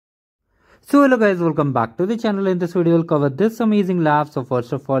So hello guys, welcome back to the channel. In this video we'll cover this amazing lab. So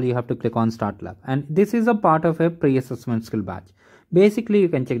first of all you have to click on start lab, and this is a part of a pre-assessment skill batch. Basically you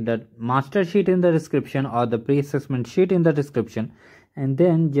can check the master sheet in the description or the pre-assessment sheet in the description, and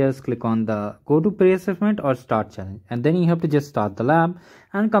then just click on the go to pre-assessment or start challenge, and then you have to just start the lab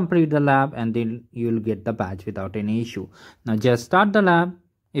and complete the lab, and then you'll get the badge without any issue. Now just start the lab.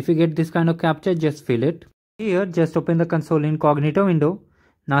 If you get this kind of captcha, just fill it. Here just open the console incognito window.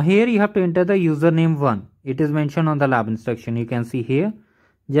 Now here you have to enter the username 1. It is mentioned on the lab instruction. You can see here.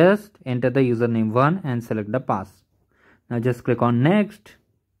 Just enter the username 1 and select the pass. Now just click on next.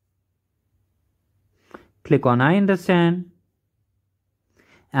 Click on I understand.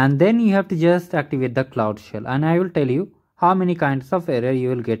 And then you have to just activate the cloud shell. And I will tell you how many kinds of error you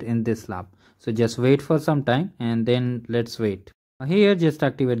will get in this lab. So just wait for some time and then let's wait. Here just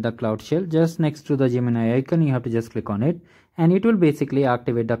activate the cloud shell. Just next to the Gemini icon you have to just click on it, and it will basically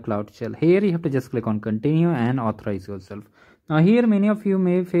activate the cloud shell. Here you have to just click on continue and authorize yourself. Now here many of you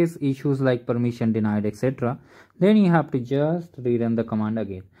may face issues like permission denied, etc. Then you have to just rerun the command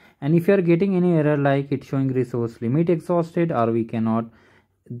again. And if you are getting any error like it's showing resource limit exhausted, or we cannot,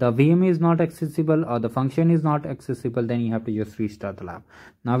 the VM is not accessible, or the function is not accessible, then you have to just restart the lab.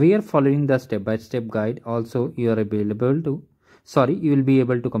 Now we are following the step-by-step guide. Also you will be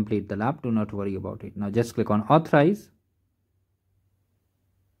able to complete the lab. Do not worry about it. Now just click on authorize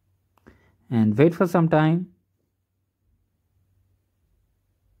and wait for some time.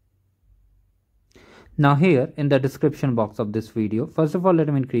 Now here in the description box of this video, first of all let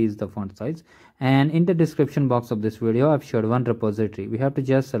me increase the font size, and in the description box of this video I've showed one repository. We have to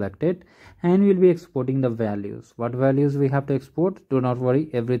just select it, and we'll be exporting the values. What values we have to export? Do not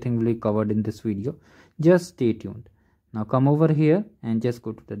worry, everything will be covered in this video. Just stay tuned. Now come over here and just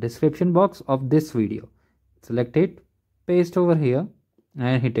go to the description box of this video. Select it, paste over here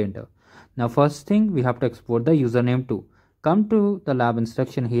and hit enter. Now first thing we have to export the username 2. Come to the lab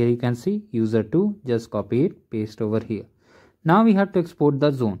instruction. Here you can see user2. Just copy it, paste over here. Now we have to export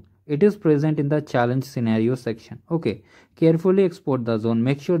the zone. It is present in the challenge scenario section. Okay, carefully export the zone.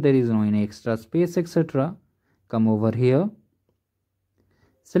 Make sure there is no any extra space, etc. Come over here.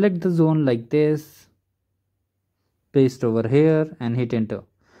 Select the zone like this. Paste over here and hit enter.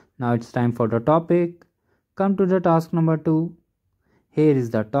 Now it's time for the topic. Come to the task number 2. Here is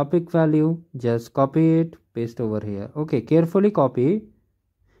the topic value. Just copy it, paste over here. Okay, carefully copy it.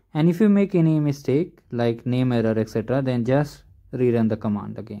 And if you make any mistake like name error, etc., then just rerun the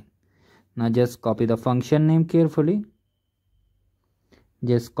command again. Now just copy the function name carefully.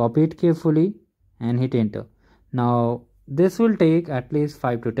 Just copy it carefully and hit enter. Now this will take at least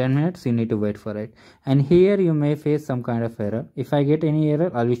 5 to 10 minutes. You need to wait for it. And here you may face some kind of error. If I get any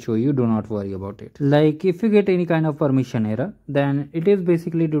error, I will show you. Do not worry about it. Like if you get any kind of permission error, then it is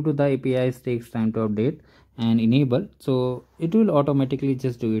basically due to the APIs takes time to update and enable. So it will automatically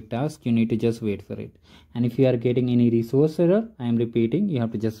just do its task. You need to just wait for it. And if you are getting any resource error, I am repeating, you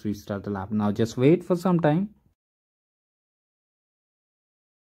have to just restart the lab. Now just wait for some time.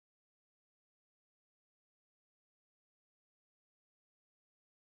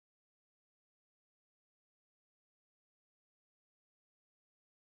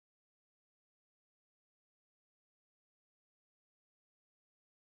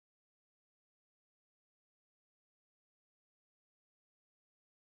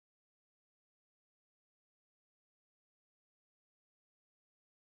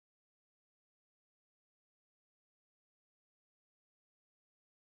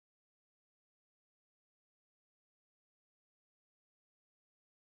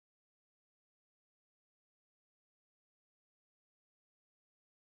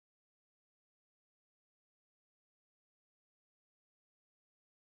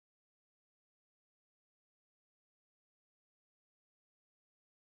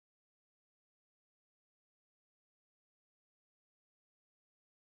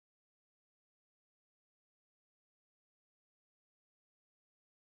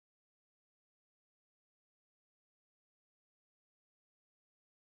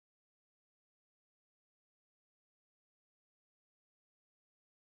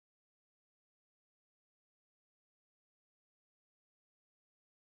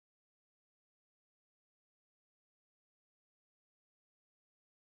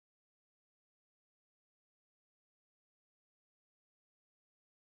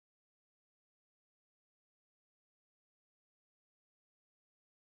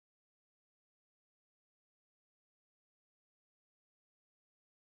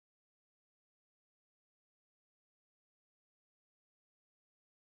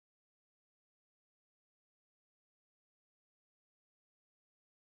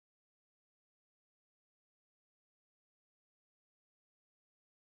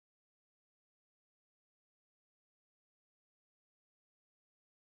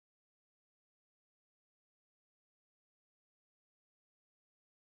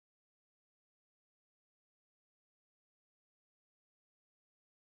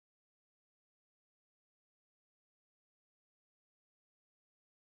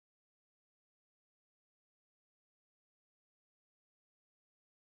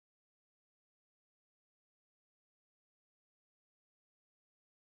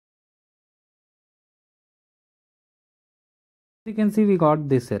 You can see we got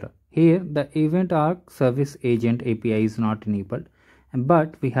this error. Here the event arc service agent API is not enabled,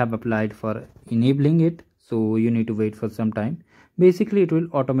 but we have applied for enabling it, so you need to wait for some time. Basically it will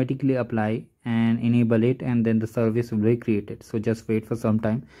automatically apply and enable it, and then the service will be created. So just wait for some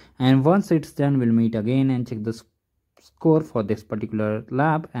time, and once it's done we'll meet again and check the score for this particular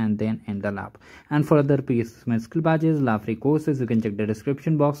lab and then end the lab. And for other pre-assessment skill badges, lab free courses, you can check the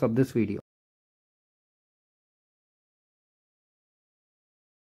description box of this video.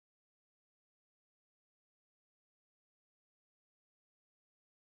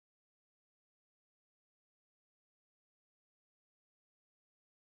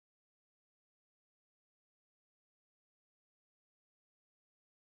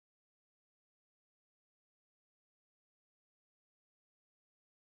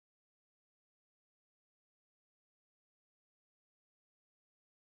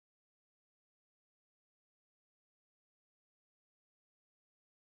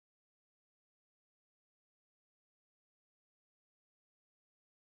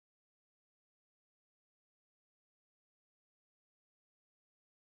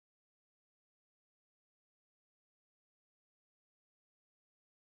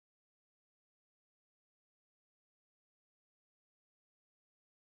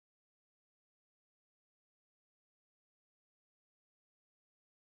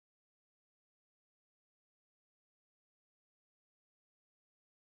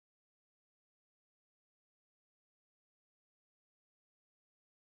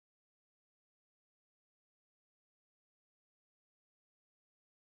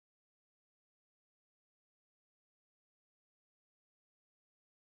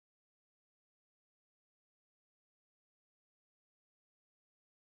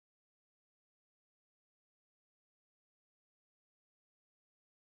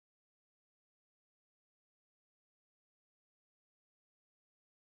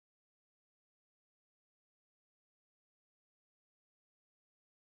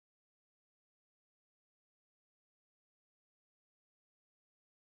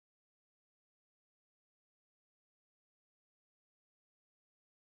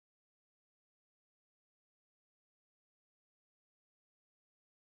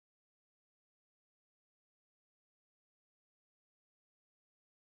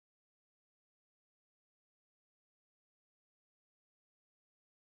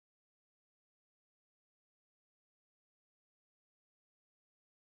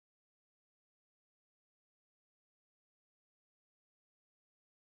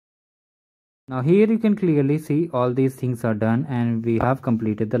 Now here you can clearly see all these things are done and we have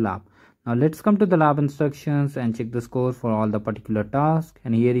completed the lab. Now let's come to the lab instructions and check the score for all the particular tasks.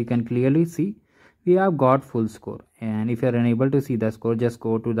 And here you can clearly see we have got full score. And if you are unable to see the score, just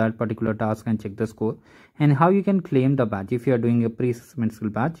go to that particular task and check the score. And how you can claim the badge. If you are doing a pre-assessment skill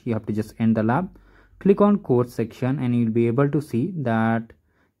badge, you have to just end the lab, click on course section, and you'll be able to see that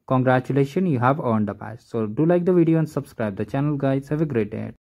congratulations, you have earned a badge. So do like the video and subscribe the channel, guys. Have a great day.